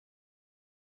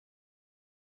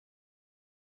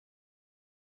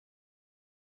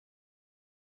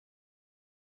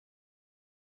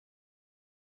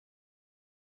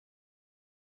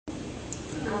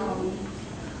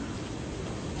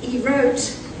He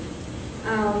wrote,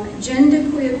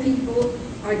 genderqueer people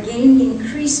are gaining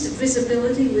increased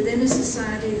visibility within a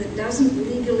society that doesn't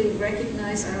legally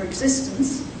recognize our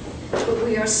existence, but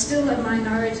we are still a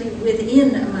minority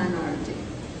within a minority.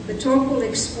 The talk will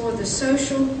explore the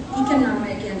social,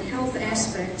 economic, and health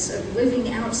aspects of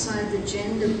living outside the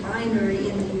gender binary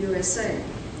in the USA.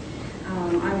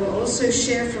 I will also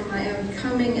share from my own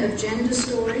coming of gender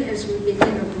story as we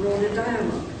begin a broader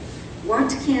dialogue.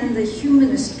 What can the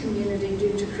humanist community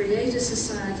do to create a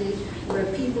society where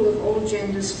people of all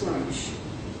genders flourish?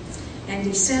 Andy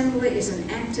Semler is an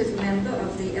active member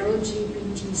of the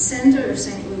LGBT Center of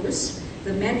St. Louis,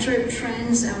 the Metro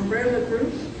Trans Umbrella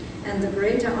Group, and the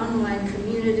greater online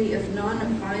community of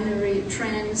non-binary,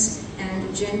 trans, and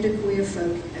genderqueer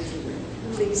folk everywhere.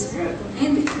 Please welcome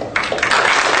Andy.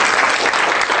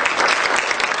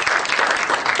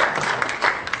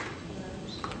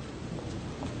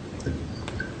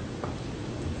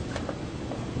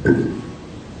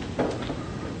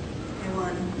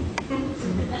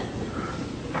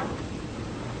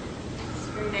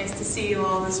 See you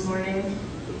all this morning.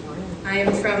 I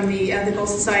am from the Ethical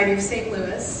Society of St.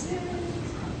 Louis.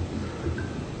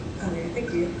 Okay,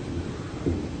 thank you.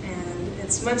 And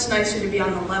it's much nicer to be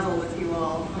on the level with you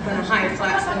all than a high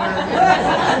platform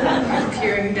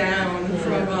peering down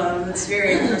from above. It's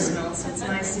very personal, so it's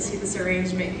nice to see this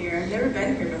arrangement here. I've never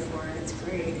been here before, and it's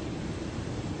great.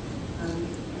 I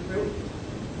wrote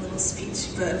a little speech,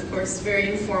 but of course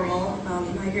very informal.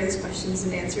 I hear these questions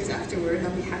and answers afterward, and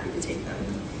I'll be happy to take them.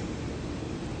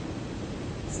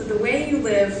 So the way you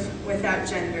live without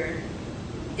gender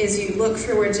is you look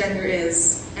for where gender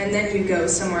is, and then you go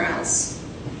somewhere else.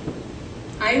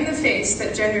 I'm the face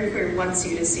that genderqueer wants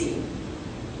you to see.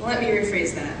 Let me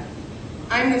rephrase that.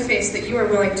 I'm the face that you are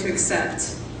willing to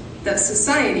accept, that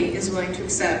society is willing to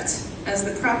accept as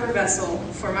the proper vessel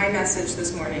for my message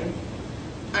this morning.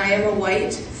 I am a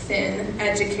white, thin,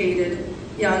 educated,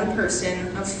 young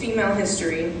person of female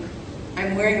history.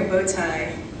 I'm wearing a bow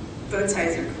tie. Bow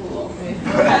ties are cool.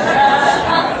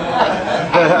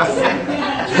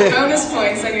 Bonus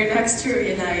points on your next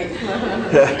trivia night.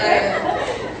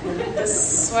 The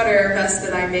sweater vest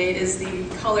that I made is the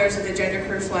colors of the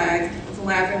genderqueer flag of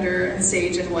lavender and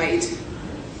sage and white.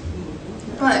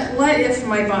 But what if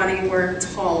my body were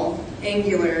tall,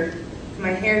 angular, my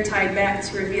hair tied back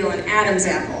to reveal an Adam's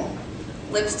apple,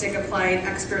 lipstick applied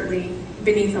expertly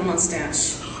beneath a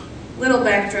mustache? Little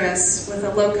back dress with a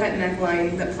low-cut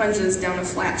neckline that plunges down a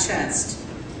flat chest.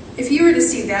 If you were to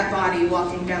see that body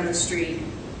walking down the street,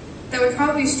 that would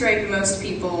probably strike most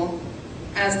people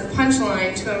as the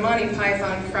punchline to a Monty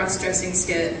Python cross-dressing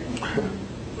skit,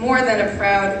 more than a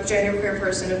proud genderqueer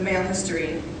person of male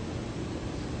history.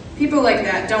 People like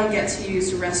that don't get to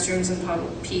use restrooms in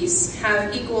public peace,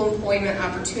 have equal employment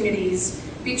opportunities,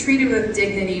 be treated with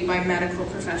dignity by medical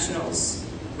professionals.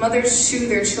 Mothers shoo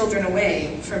their children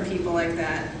away from people like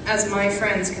that, as my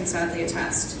friends can sadly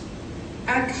attest.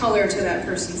 Add color to that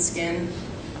person's skin.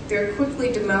 They're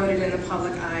quickly demoted in the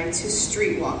public eye to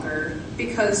streetwalker,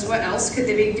 because what else could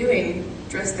they be doing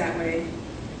dressed that way?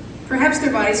 Perhaps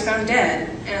their body's found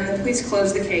dead, and the police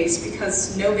closed the case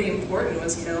because nobody important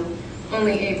was killed,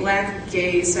 only a black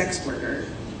gay sex worker.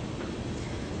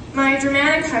 My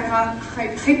dramatic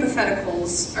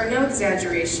hypotheticals are no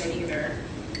exaggeration either.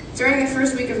 During the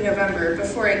first week of November,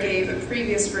 before I gave a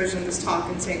previous version of this talk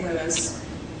in St. Louis,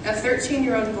 a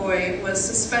 13-year-old boy was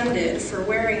suspended for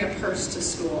wearing a purse to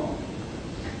school.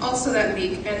 Also that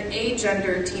week, an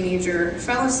agender teenager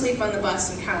fell asleep on the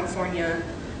bus in California,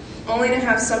 only to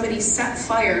have somebody set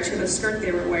fire to the skirt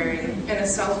they were wearing in a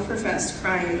self-professed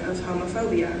crime of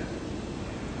homophobia.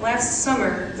 Last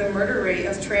summer, the murder rate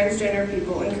of transgender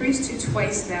people increased to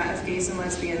twice that of gays and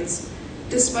lesbians,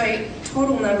 despite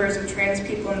total numbers of trans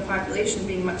people in the population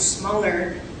being much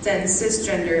smaller than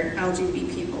cisgender LGBT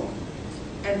people.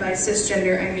 And by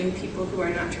cisgender, I mean people who are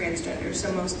not transgender,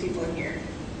 so most people in here.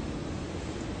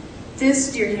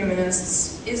 This, dear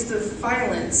humanists, is the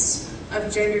violence of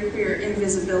genderqueer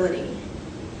invisibility.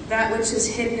 That which is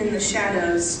hidden in the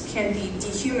shadows can be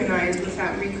dehumanized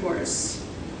without recourse.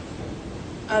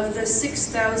 Of the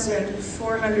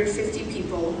 6,450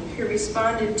 people who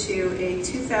responded to a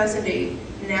 2008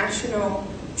 National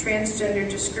Transgender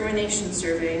Discrimination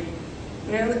Survey,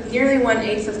 nearly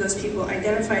 1/8 of those people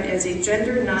identified as a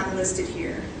gender not listed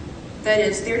here. That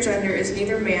is, their gender is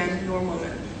neither man nor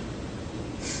woman.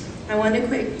 I want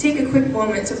to take a quick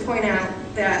moment to point out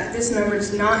that this number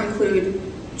does not include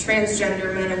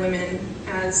transgender men and women,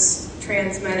 as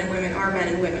trans men and women are men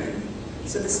and women.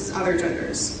 So this is other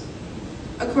genders.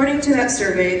 According to that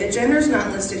survey, the genders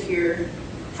not listed here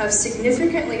have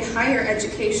significantly higher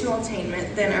educational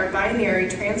attainment than our binary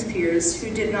trans peers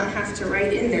who did not have to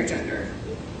write in their gender.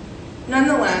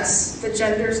 Nonetheless, the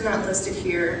genders not listed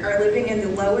here are living in the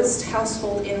lowest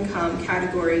household income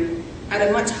category at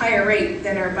a much higher rate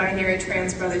than our binary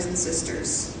trans brothers and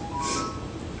sisters.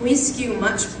 We skew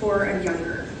much poorer and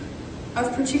younger.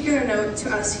 Of particular note to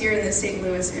us here in the St.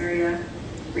 Louis area,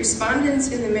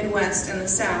 respondents in the Midwest and the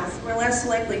South were less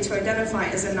likely to identify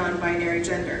as a non-binary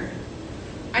gender.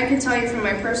 I can tell you from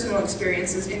my personal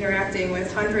experiences interacting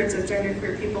with hundreds of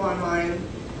genderqueer people online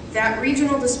that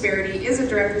regional disparity is a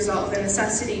direct result of the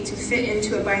necessity to fit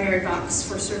into a binary box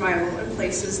for survival in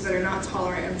places that are not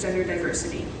tolerant of gender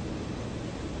diversity.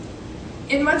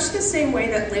 In much the same way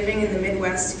that living in the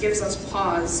Midwest gives us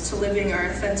pause to living our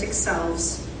authentic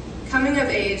selves, coming of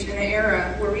age in an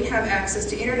era where we have access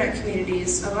to internet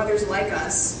communities of others like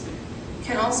us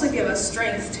can also give us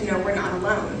strength to know we're not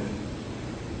alone.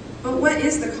 But what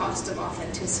is the cost of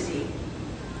authenticity?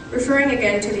 Referring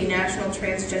again to the National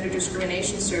Transgender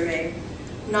Discrimination Survey,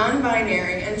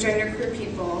 non-binary and genderqueer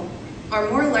people are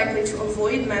more likely to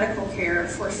avoid medical care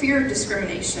for fear of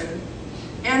discrimination,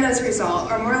 and as a result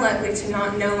are more likely to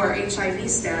not know our HIV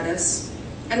status,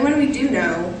 and when we do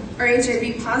know, our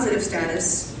HIV positive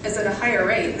status is at a higher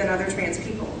rate than other trans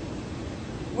people.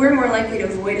 We're more likely to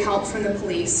avoid help from the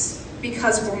police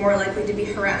because we're more likely to be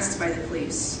harassed by the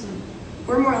police.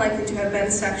 We're more likely to have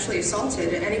been sexually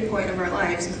assaulted at any point of our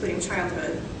lives, including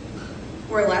childhood.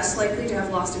 We're less likely to have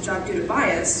lost a job due to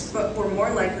bias, but we're more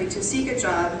likely to seek a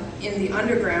job in the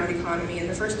underground economy in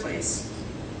the first place.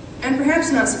 And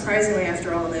perhaps not surprisingly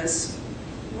after all this,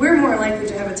 we're more likely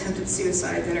to have attempted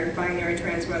suicide than our binary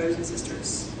trans brothers and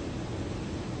sisters.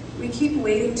 We keep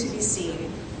waiting to be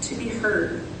seen, to be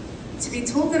heard, to be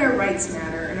told that our rights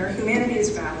matter and our humanity is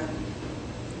valid.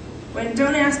 When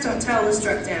Don't Ask, Don't Tell was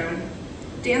struck down,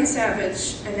 Dan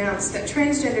Savage announced that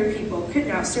transgender people could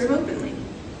now serve openly.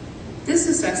 This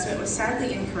assessment was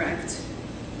sadly incorrect,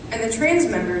 and the trans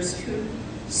members who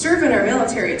serve in our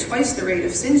military at twice the rate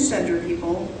of cisgender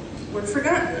people were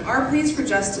forgotten, our pleas for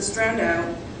justice drowned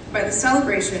out by the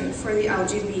celebration for the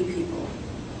LGBT people.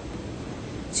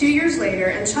 2 years later,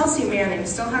 and Chelsea Manning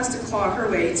still has to claw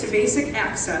her way to basic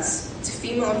access to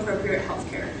female-appropriate health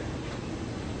care.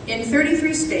 In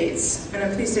 33 states, and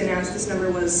I'm pleased to announce this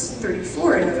number was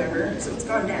 34 in November, so it's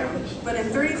gone down, but in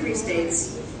 33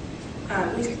 states,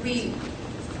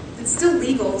 it's still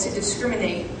legal to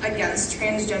discriminate against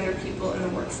transgender people in the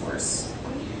workforce.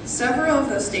 Several of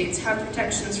those states have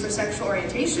protections for sexual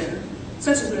orientation,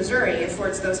 such as Missouri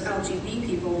affords those LGBT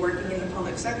people working in the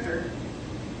public sector.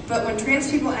 But when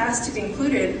trans people ask to be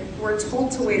included, we're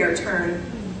told to wait our turn,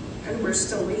 and we're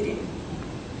still waiting.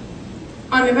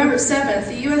 On November 7th,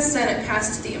 the U.S. Senate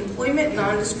passed the Employment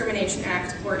Non-Discrimination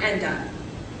Act, or ENDA,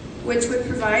 which would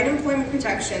provide employment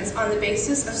protections on the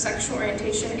basis of sexual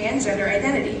orientation and gender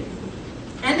identity.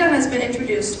 ENDA has been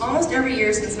introduced almost every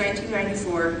year since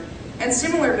 1994, and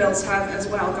similar bills have as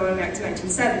well going back to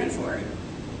 1974.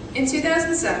 In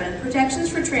 2007,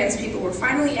 protections for trans people were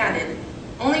finally added,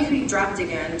 only to be dropped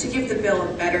again to give the bill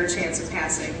a better chance of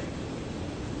passing.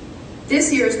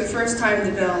 This year is the first time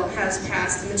the bill has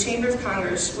passed in the Chamber of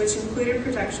Congress, which included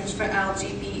protections for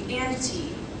LGBT and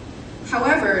T.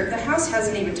 However, the House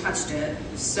hasn't even touched it,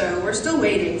 so we're still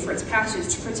waiting for its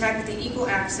passage to protect the equal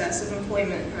access of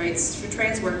employment rights for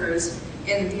trans workers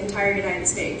in the entire United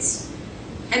States.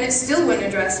 And it still wouldn't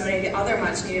address many of the other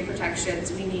much-needed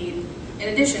protections we need in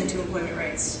addition to employment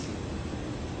rights.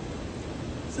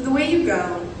 So the way you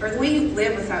go, or the way you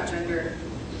live without gender,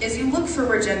 is you look for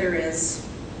where gender is,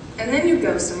 and then you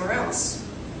go somewhere else.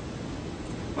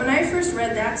 When I first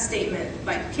read that statement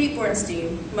by Kate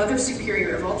Bornstein, Mother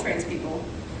Superior of all trans people,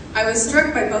 I was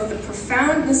struck by both the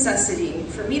profound necessity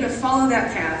for me to follow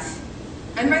that path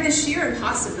and by the sheer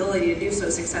impossibility to do so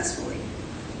successfully.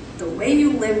 The way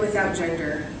you live without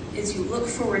gender is you look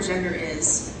for where gender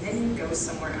is, and then you go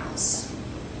somewhere else.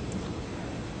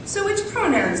 So which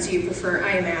pronouns do you prefer,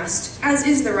 I am asked, as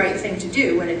is the right thing to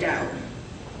do when in doubt.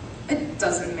 It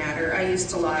doesn't matter, I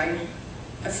used to lie,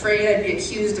 afraid I'd be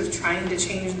accused of trying to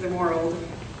change the world.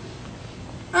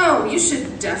 Oh, you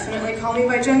should definitely call me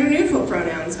by gender-neutral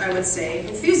pronouns, I would say,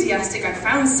 enthusiastic I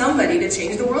found somebody to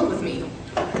change the world with me.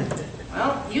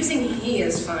 Well, using he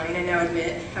is fine, I now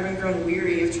admit, having grown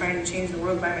weary of trying to change the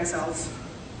world by myself.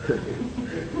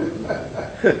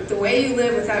 The way you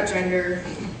live without gender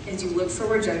is you look for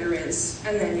where gender is,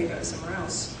 and then you go somewhere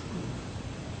else.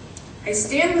 I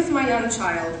stand with my young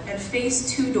child and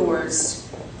face two doors,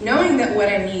 knowing that what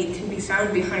I need can be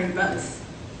found behind both,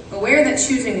 aware that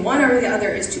choosing one or the other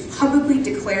is to publicly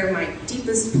declare my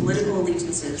deepest political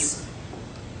allegiances.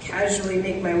 casually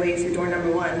make my way through door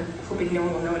number 1, hoping no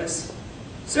one will notice.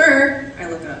 "Sir," I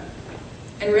look up,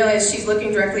 and realize she's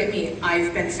looking directly at me.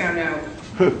 I've been found out.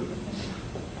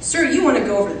 "Sir, you want to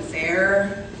go over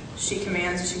there?" she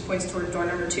commands as she points toward door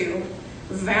number 2,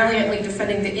 valiantly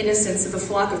defending the innocence of the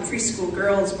flock of preschool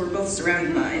girls we're both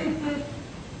surrounded by.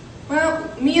 Well,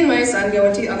 me and my son go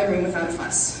into the other room without a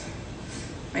fuss.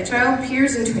 My child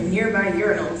peers into a nearby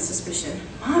urinal with suspicion.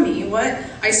 "Mommy, what?"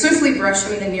 I swiftly brush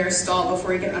him in the nearest stall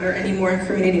before he can utter any more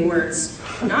incriminating words.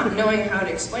 Not knowing how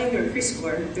to explain to a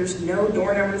preschooler, there's no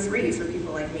door number 3 for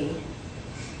people like me.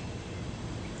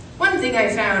 One thing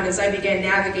I found as I began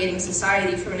navigating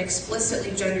society from an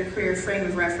explicitly genderqueer frame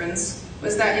of reference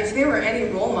was that if there were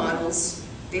any role models,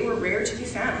 they were rare to be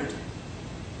found.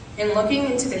 In looking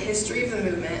into the history of the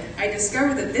movement, I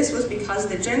discovered that this was because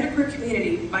the genderqueer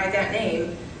community, by that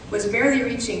name, was barely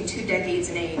reaching 2 decades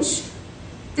in age.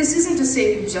 This isn't to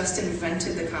say we just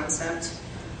invented the concept.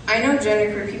 I know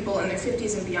genderqueer people in their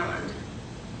 50s and beyond,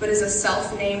 but as a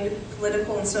self-named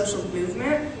political and social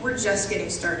movement, we're just getting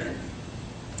started.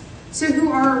 So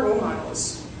who are our role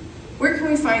models? Where can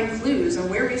we find clues on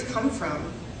where we've come from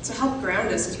to help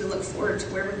ground us as we look forward to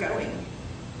where we're going?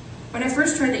 When I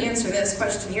first tried to answer this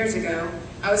question years ago,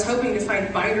 I was hoping to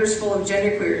find binders full of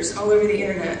genderqueers all over the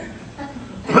internet.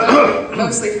 The one I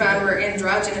mostly found were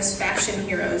androgynous fashion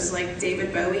heroes like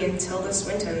David Bowie and Tilda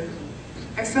Swinton.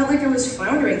 I felt like I was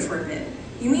floundering for a bit.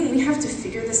 You mean we have to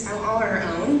figure this out all on our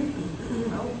own?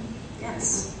 Well,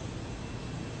 yes.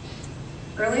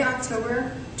 Early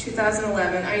October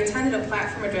 2011, I attended a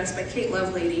platform address by Kate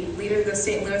Lovelady, leader of the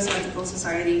St. Louis Ethical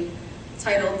Society,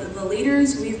 titled "The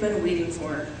Leaders We've Been Waiting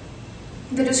For."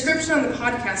 The description on the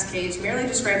podcast page merely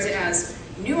describes it as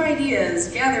new ideas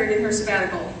gathered in her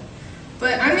sabbatical.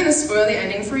 But I'm going to spoil the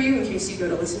ending for you in case you go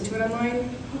to listen to it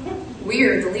online.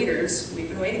 We're the leaders we've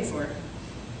been waiting for.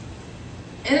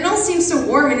 And it all seems so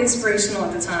warm and inspirational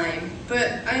at the time,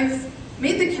 but I've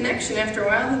made the connection after a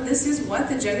while that this is what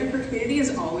the genderqueer community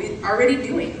is already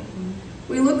doing.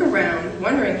 We look around,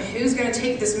 wondering who's going to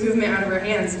take this movement out of our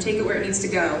hands and take it where it needs to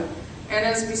go. And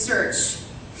as we search,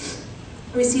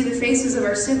 we see the faces of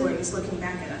our siblings looking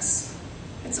back at us.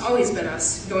 It's always been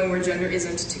us, going where gender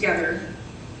isn't, together.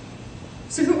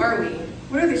 So who are we?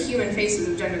 What are the human faces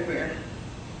of genderqueer?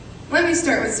 Let me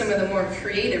start with some of the more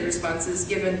creative responses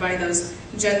given by those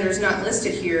genders not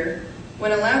listed here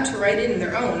when allowed to write in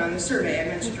their own on the survey I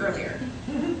mentioned earlier.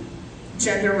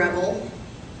 Gender rebel,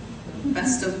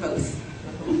 best of both.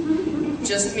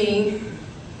 Just me,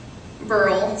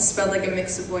 Burl, spelled like a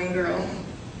mix of boy and girl.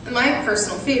 And my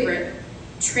personal favorite,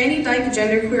 Tranny Dyke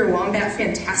Genderqueer Wombat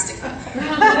Fantastica.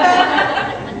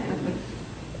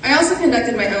 I also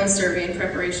conducted my own survey in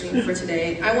preparation for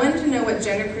today. I wanted to know what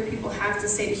genderqueer people have to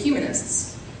say to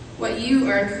humanists, what you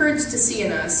are encouraged to see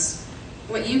in us,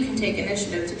 what you can take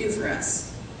initiative to do for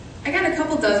us. I got a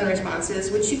couple dozen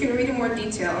responses, which you can read in more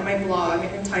detail on my blog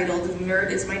entitled "Nerd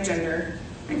is My Gender."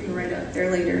 I can write up there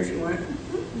later if you want.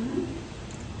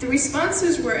 The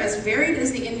responses were as varied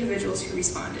as the individuals who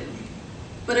responded,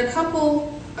 but a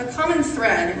common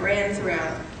thread ran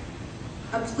throughout.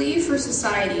 A plea for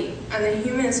society and the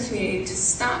humanist community to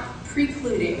stop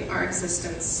precluding our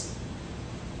existence.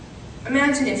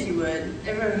 Imagine, if you would,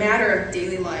 in a matter of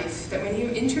daily life, that when you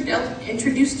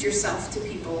introduced yourself to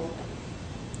people,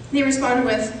 they responded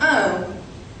with, "Oh,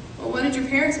 well, what did your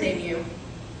parents name you?"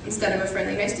 instead of a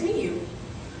friendly, "Nice to meet you."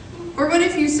 Or what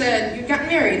if you said you'd gotten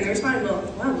married and they responded, well,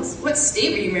 what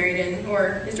state were you married in?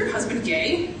 Or, "Is your husband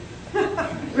gay?"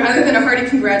 rather than a hearty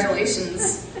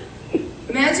congratulations.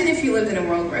 Imagine if you lived in a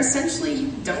world where essentially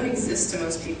you don't exist to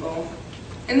most people,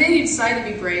 and then you decide to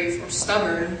be brave or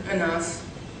stubborn enough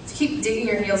to keep digging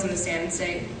your heels in the sand and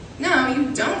say, "No,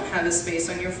 you don't have a space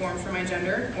on your form for my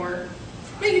gender," or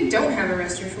 "No, you don't have a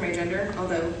restroom for my gender,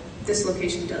 although this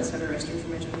location does have a restroom for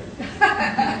my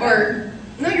gender," or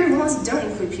 "No, your laws don't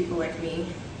include people like me,"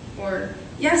 or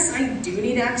 "Yes, I do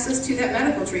need access to that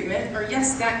medical treatment," or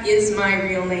 "Yes, that is my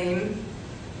real name."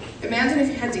 Imagine if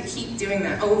you had to keep doing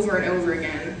that over and over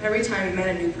again, every time you met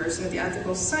a new person at the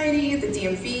Ethical Society, at the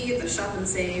DMV, at the Shop and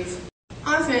Save.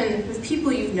 Often with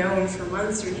people you've known for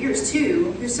months or years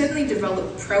too, who suddenly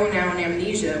develop pronoun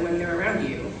amnesia when they're around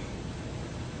you.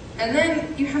 And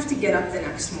then you have to get up the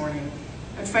next morning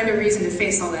and find a reason to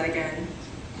face all that again,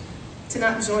 to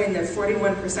not join the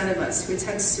 41% of us who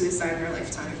attempt suicide in our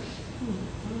lifetime.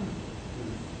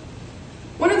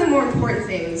 One of the more important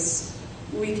things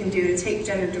we can do to take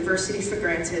gender diversity for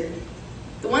granted,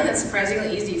 the one that's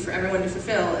surprisingly easy for everyone to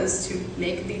fulfill, is to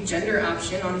make the gender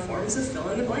option on forms of fill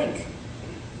in the blank.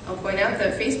 I'll point out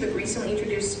that Facebook recently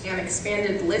introduced an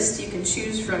expanded list you can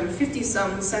choose from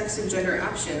 50-some sex and gender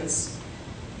options.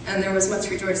 and there was much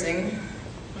rejoicing.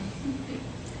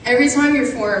 Every time your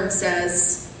form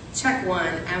says, check 1,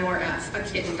 M or F, a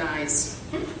kitten dies.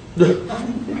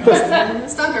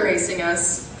 Stop erasing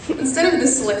us. Instead of the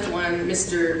select one,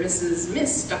 Mr., Mrs.,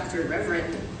 Miss, Dr.,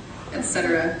 Reverend,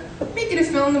 etc., make it a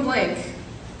fill in the blank.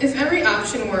 If every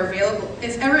option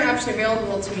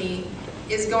available to me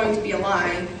is going to be a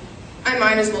lie, I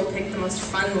might as well pick the most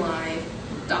fun lie.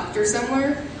 Dr.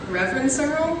 Semler, Reverend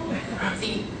Semler,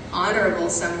 the Honorable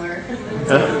Semler.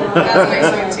 That's a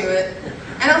nice ring to it.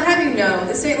 And I'll have you know,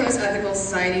 the St. Louis Ethical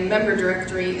Society member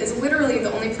directory is literally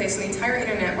the only place on the entire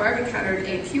internet where I've encountered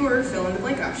a pure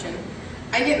fill-in-the-blank option.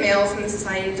 I get mail from the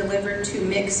society delivered to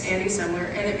Mix Andy Semler,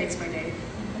 and it makes my day.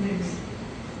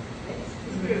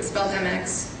 Spelled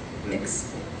MX.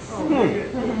 Mix.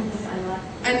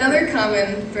 Another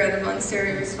common thread among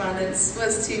survey respondents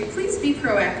was to please be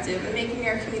proactive in making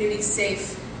our community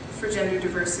safe for gender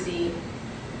diversity.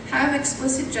 Have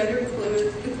explicit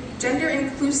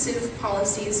gender-inclusive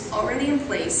policies already in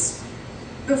place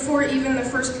before even the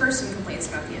first person complains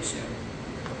about the issue.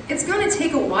 It's going to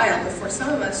take a while before some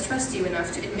of us trust you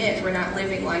enough to admit we're not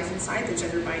living life inside the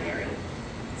gender binary.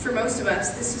 For most of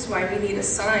us, this is why we need a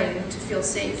sign to feel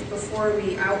safe before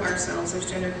we out ourselves as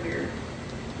genderqueer.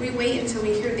 We wait until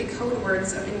we hear the code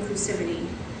words of inclusivity.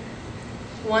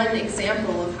 One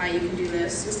example of how you can do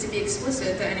this is to be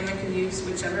explicit that anyone can use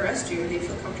whichever restroom they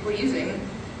feel comfortable using,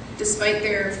 despite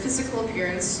their physical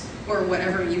appearance or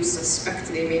whatever you suspect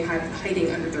they may have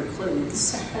hiding under their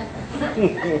clothes.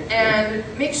 And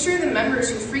make sure the members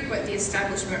who frequent the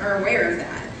establishment are aware of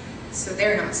that, so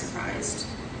they're not surprised.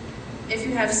 If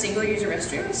you have single-user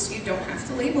restrooms, you don't have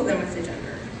to label them with a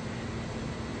gender.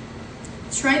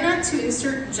 Try not to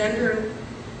insert gender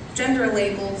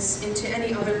labels into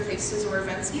any other places or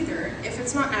events either, if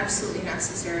it's not absolutely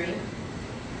necessary.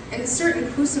 Insert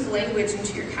inclusive language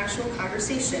into your casual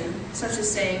conversation, such as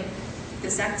saying,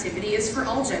 this activity is for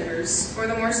all genders, or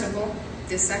the more simple,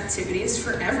 this activity is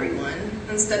for everyone,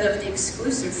 instead of the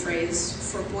exclusive phrase,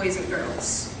 for boys and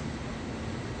girls.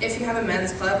 If you have a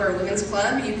men's club or a women's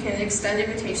club, you can extend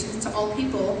invitations to all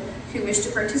people who wish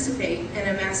to participate in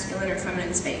a masculine or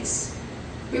feminine space.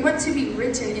 We want to be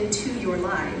written into your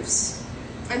lives.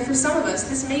 And for some of us,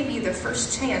 this may be the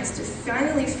first chance to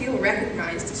finally feel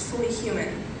recognized as fully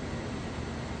human.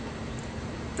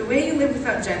 The way you live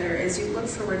without gender is you look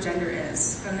for where gender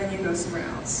is, and then you go somewhere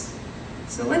else.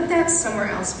 So let that somewhere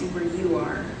else be where you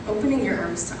are, opening your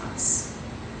arms to us.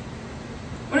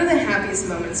 One of the happiest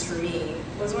moments for me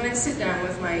was when I sit down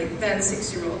with my then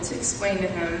 6-year-old to explain to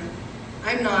him,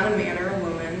 I'm not a man or a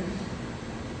woman,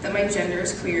 that my gender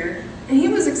is queer, and he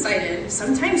was excited.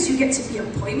 Sometimes you get to be a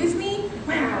boy with me?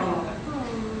 Wow.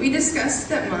 We discussed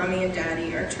that mommy and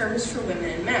daddy are terms for women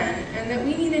and men, and that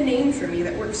we need a name for me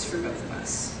that works for both of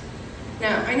us.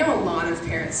 Now, I know a lot of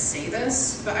parents say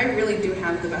this, but I really do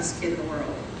have the best kid in the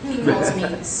world. He calls me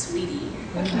sweetie.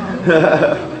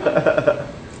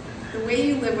 The way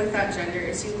you live without gender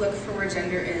is you look for where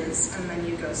gender is, and then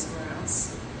you go somewhere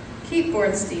else. Kate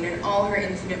Bornstein, in all her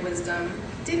infinite wisdom,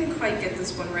 didn't quite get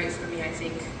this one right for me, I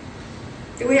think.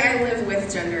 The way I live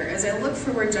with gender is I look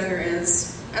for where gender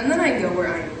is, and then I go where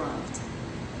I am loved.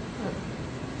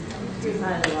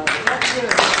 I love it. That's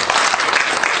good.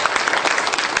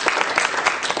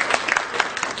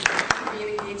 For you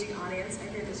engaging audience, I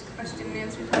hear this question and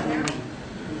answer time now.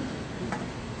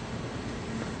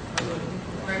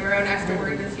 Or I'm around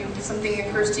afterward if something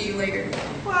occurs to you later.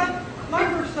 Well, my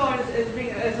first thought is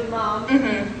as a mom, did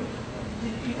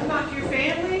you come out to your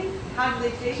family? How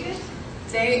did they take it?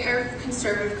 They are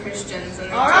conservative Christians,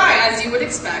 and all right, as you would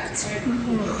expect.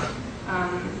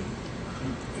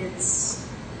 It's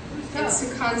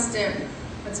a constant,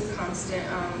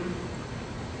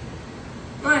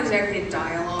 not exactly a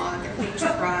dialogue. They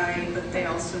try, but they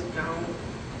also don't.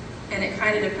 And it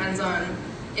kind of depends on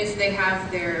if they have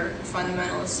their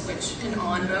fundamentalist switch in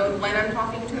on mode when I'm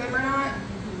talking to them or not.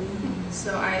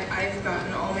 So I've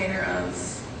gotten all manner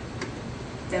of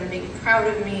them being proud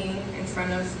of me in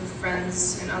front of the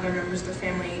friends and other members of the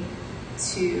family,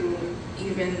 to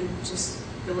even just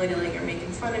belittling or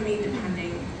making fun of me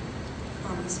depending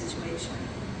on the situation.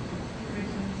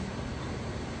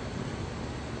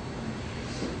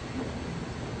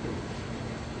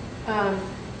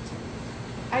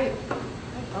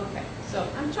 Okay, so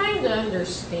I'm trying to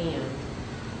understand,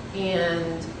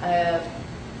 and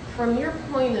from your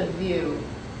point of view,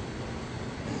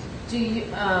 do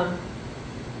you, I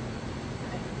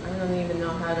don't even know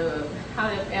how to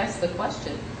ask the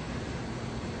question.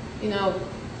 You know,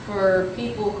 for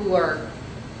people who are,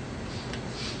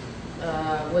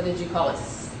 what did you call it,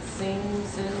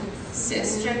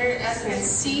 Cisgender,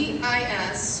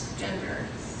 C-I-S, gender.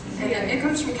 And then it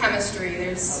comes from chemistry.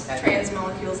 There's trans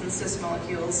molecules and cis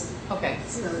molecules. Okay.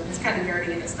 So it's kind of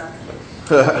nerdy and stuff.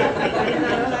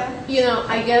 You know,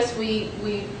 I guess we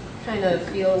kind of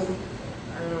feel,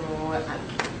 I don't know what,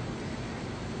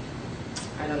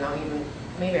 I don't know even,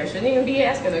 maybe I shouldn't even be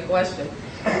asking a question.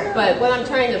 But what I'm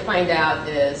trying to find out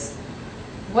is,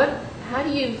 how do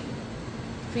you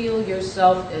feel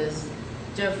yourself is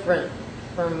different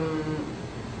from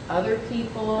other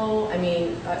people? I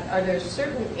mean, are there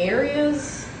certain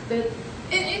areas that...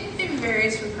 It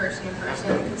varies from person to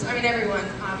person, because, I mean, everyone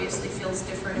obviously feels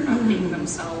different about being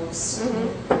themselves.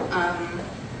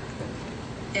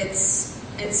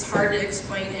 It's hard to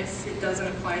explain if it doesn't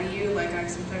apply to you. Like, I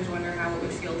sometimes wonder how it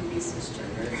would feel to be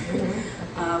cisgender.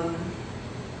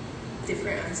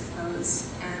 Different, I suppose.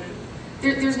 And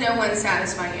there's no one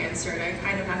satisfying answer, and I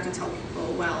kind of have to tell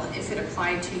people, well, if it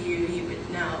applied to you, you would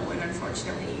know, and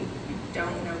unfortunately, you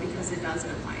don't know because it doesn't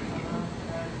apply to you.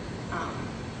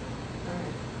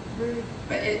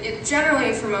 But it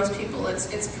generally, for most people,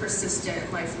 it's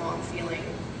persistent, lifelong feeling.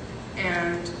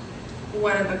 And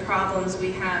one of the problems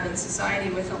we have in society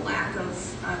with a lack of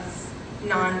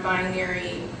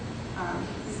non-binary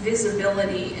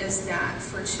visibility is that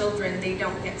for children, they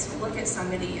don't get to look at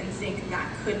somebody and think that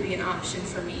could be an option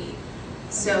for me.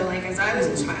 So like as I was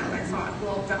a child, I thought,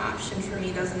 well, the option for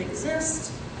me doesn't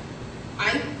exist.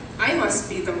 I must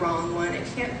be the wrong one. It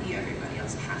can't be everybody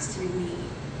else. It has to be me.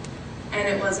 And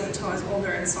it wasn't until I was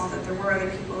older and saw that there were other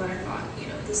people that I thought, you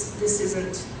know, this is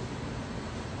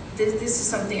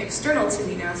something external to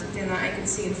me now, something that I can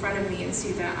see in front of me and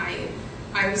see that I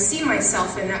see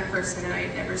myself in that person, and I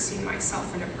had never seen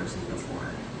myself in a person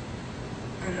before.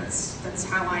 And that's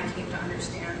how I came to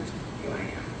understand who I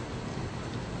am.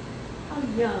 How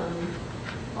young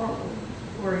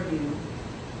were you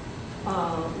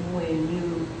when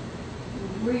you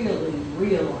really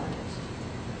realized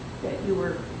that you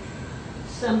were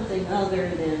something other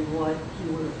than what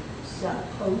you were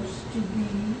supposed to be?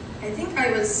 I think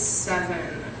I was 7.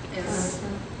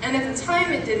 And at the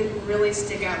time, it didn't really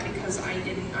stick out because I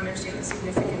didn't understand the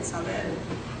significance of it.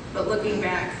 But looking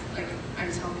back, like I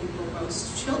tell people,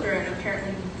 most children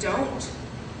apparently don't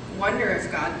wonder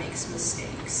if God makes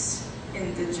mistakes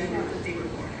in the gender that they were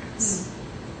born as.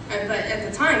 But at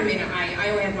the time, you know, I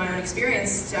only had my own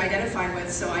experience to identify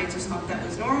with, so I just thought that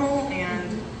was normal,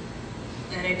 and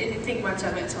I didn't think much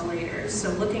of it till later. So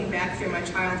looking back through my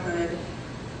childhood,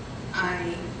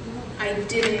 I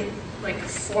didn't like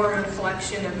form a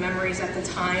collection of memories at the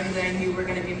time that I knew were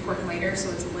going to be important later,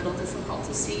 so it's a little difficult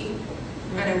to see.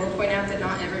 And I will point out that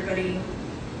not everybody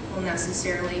will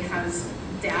necessarily have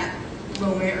that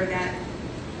moment or that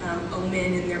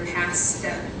omen in their past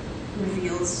that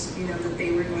reveals, you know, that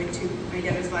they were going to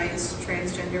identify as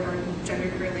transgender or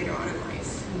genderqueer later on in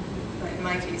life. But in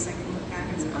my case, I can look back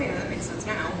and say, oh yeah, that makes sense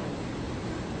now.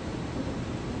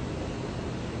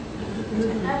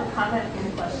 I have a comment and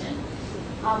a question.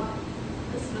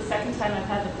 This is the second time I've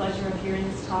had the pleasure of hearing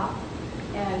this talk,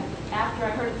 and after I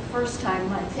heard it the first time,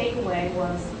 my takeaway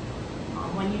was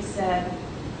when you said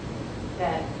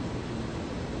that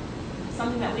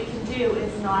something that we can do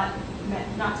is not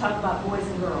talk about boys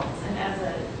and girls. And as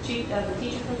a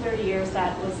teacher for 30 years,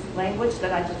 that was language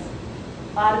that I just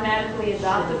automatically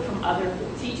adopted from other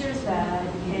teachers that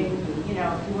became, you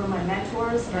know, who were my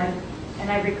mentors, and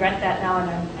I regret that now,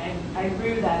 and I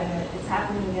rue that, and it's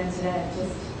happening again today.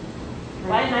 Just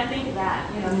why didn't I think of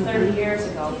that, you know, 30 years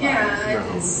ago? Yeah,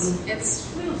 it's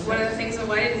one of the things that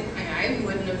I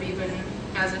wouldn't have even,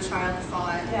 as a child,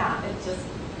 thought. Yeah, it's just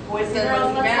boys and Then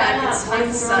girls. looking back, it's boys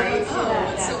and girls, hindsight. let's do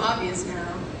that, It's so obvious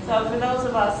now. So for those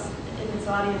of us in this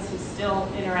audience who still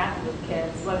interact with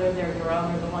kids, whether they're your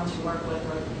own or the ones you work with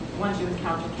or the ones you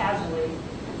encounter casually,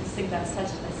 I just think that's such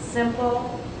a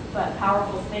simple but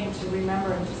powerful thing to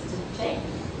remember and just to change.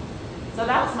 So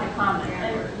that was my comment.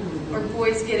 Yeah, or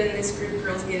boys get in this group,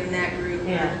 girls get in that group.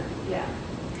 Yeah.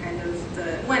 Kind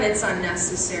of when it's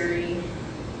unnecessary.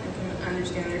 I can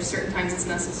understand there's certain times it's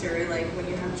necessary, like when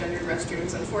you have gendered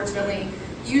restrooms. Unfortunately,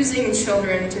 using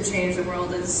children to change the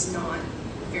world is not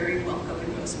very welcome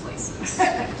in most places. And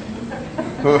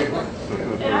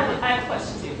I have a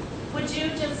question too. Would you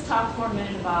just talk for a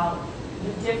minute about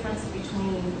the difference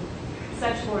between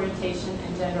sexual orientation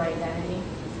and gender identity?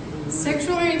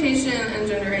 Sexual orientation and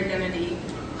gender identity,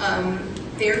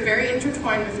 they're very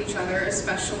intertwined with each other,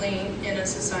 especially in a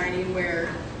society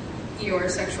where your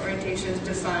sexual orientation is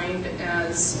defined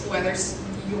as whether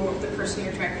the person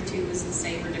you're attracted to is the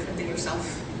same or different than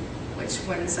yourself, which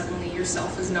when suddenly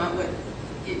yourself is not what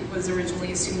it was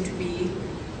originally assumed to be,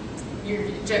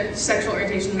 your sexual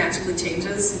orientation magically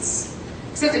changes.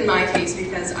 Except in my case,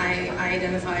 because I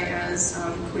identify as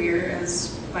queer, as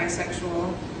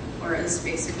bisexual, or as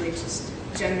basically just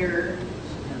gender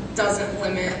doesn't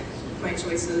limit my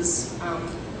choices.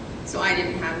 So I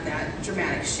didn't have that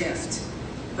dramatic shift.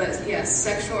 But yes,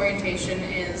 sexual orientation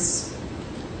is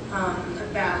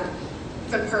about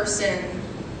the person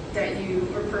that you,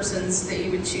 or persons that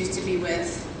you would choose to be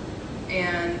with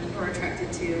and or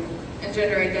attracted to. And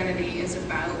gender identity is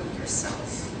about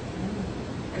yourself.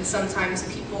 And sometimes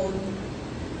people,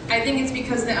 I think it's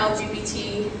because the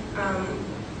LGBT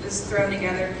is thrown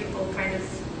together, people kind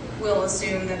of will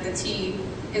assume that the T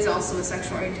is also a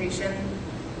sexual orientation,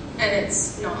 and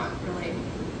it's not really.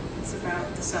 It's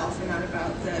about the self and not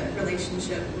about the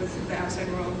relationship with the outside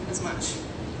world as much.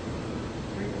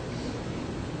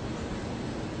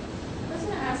 I was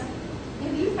going to ask,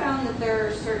 have you found that there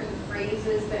are certain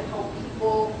phrases that help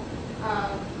people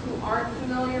who aren't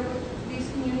familiar with these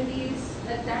communities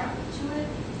adapt to it?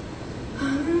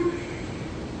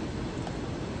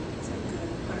 That's a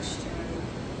good question.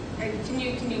 Can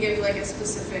you give like a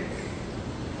specific?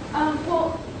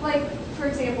 Well, like for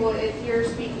example, if you're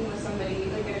speaking with somebody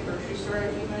like at a grocery store,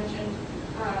 as you mentioned,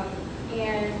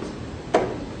 and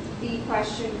the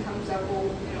question comes up, well,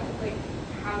 like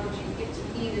how did you get to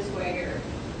be this way, or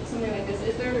something like this?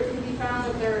 Have you found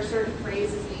that there are certain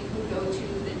phrases that you can go to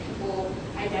that people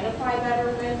identify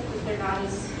better with, because they're not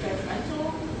as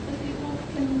judgmental as people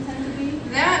can tend to be?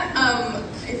 That,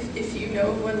 if you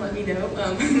know one, let me know.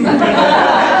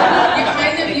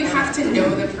 You have to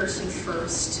know the person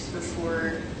first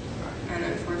before, and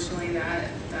unfortunately that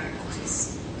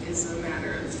just is a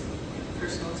matter of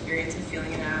personal experience and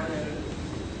feeling it out, and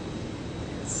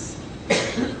it's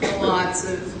lots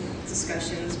of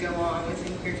discussions go on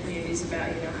within queer communities about,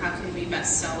 how can we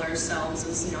best sell ourselves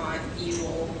as not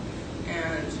evil,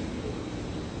 and,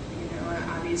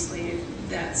 obviously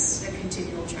that's a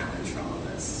continual challenge for all of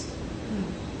us.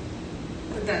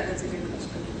 But that's a good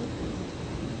question.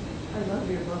 I love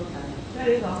your bow tie. That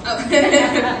is awesome. Oh.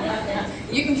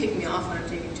 You can kick me off when I'm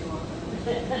taking too long.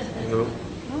 No.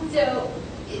 So,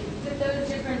 with those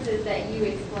differences that you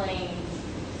explained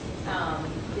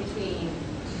between,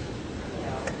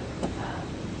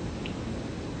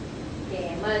 gay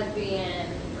and lesbian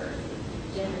versus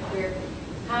genderqueer,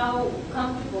 how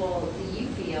comfortable do you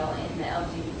feel in the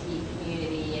LGBT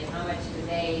community, and how much do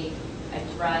they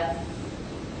address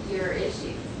your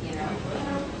issues? Yeah.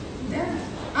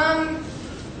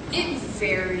 It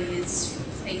varies from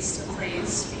place to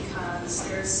place because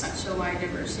there's such a wide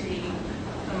diversity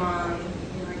among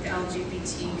like the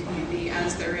LGBT community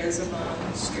as there is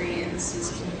among straight and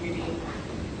cis community.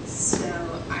 So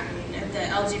at the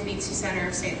LGBT Center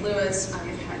of St. Louis,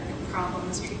 I've had no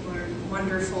problems. People are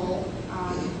wonderful.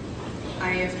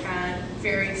 I have had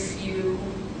very few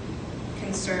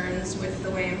concerns with the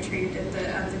way I'm treated at the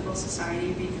Ethical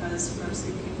Society because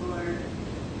mostly people are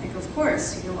like, of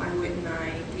course, why wouldn't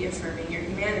I be affirming your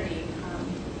humanity?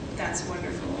 That's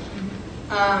wonderful.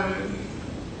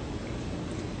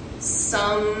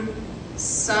 Some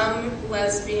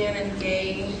lesbian and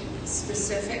gay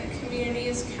specific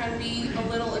communities can be a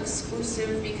little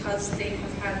exclusive because they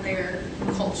have had their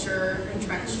culture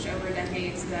entrenched over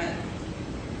decades that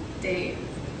they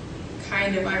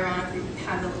kind of ironically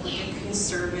have a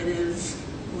conservative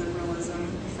liberalism,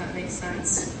 if that makes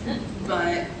sense.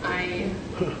 But I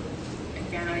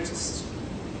just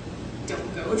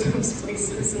don't go those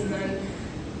places, and then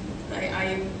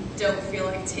I don't feel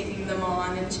like taking them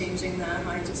on and changing them.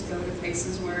 I just go to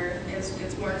places where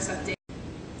it's more accepting,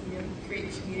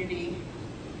 create community.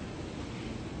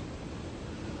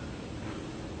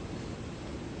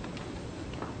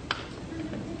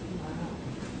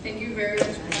 Thank you very much.